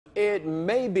It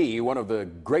may be one of the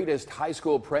greatest high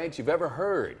school pranks you've ever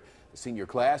heard. The senior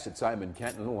class at Simon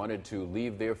Kenton wanted to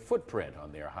leave their footprint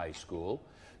on their high school,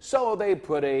 so they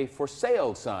put a for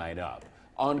sale sign up.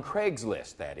 On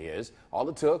Craigslist, that is. All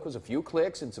it took was a few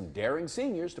clicks and some daring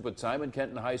seniors to put Simon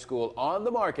Kenton High School on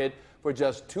the market for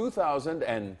just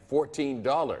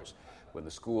 $2,014. When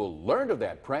the school learned of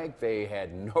that prank, they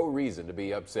had no reason to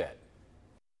be upset.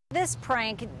 This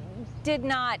prank did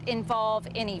not involve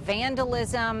any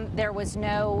vandalism. There was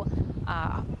no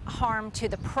harm to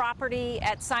the property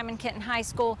at Simon Kenton High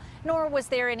School, nor was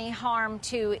there any harm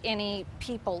to any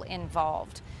people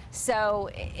involved. So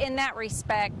in that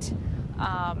respect,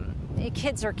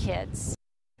 kids are kids.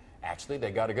 Actually,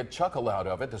 they got a good chuckle out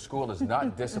of it. The school has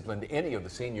not disciplined any of the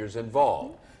seniors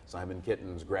involved. Simon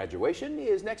Kenton's graduation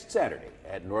is next Saturday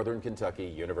at Northern Kentucky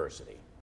University.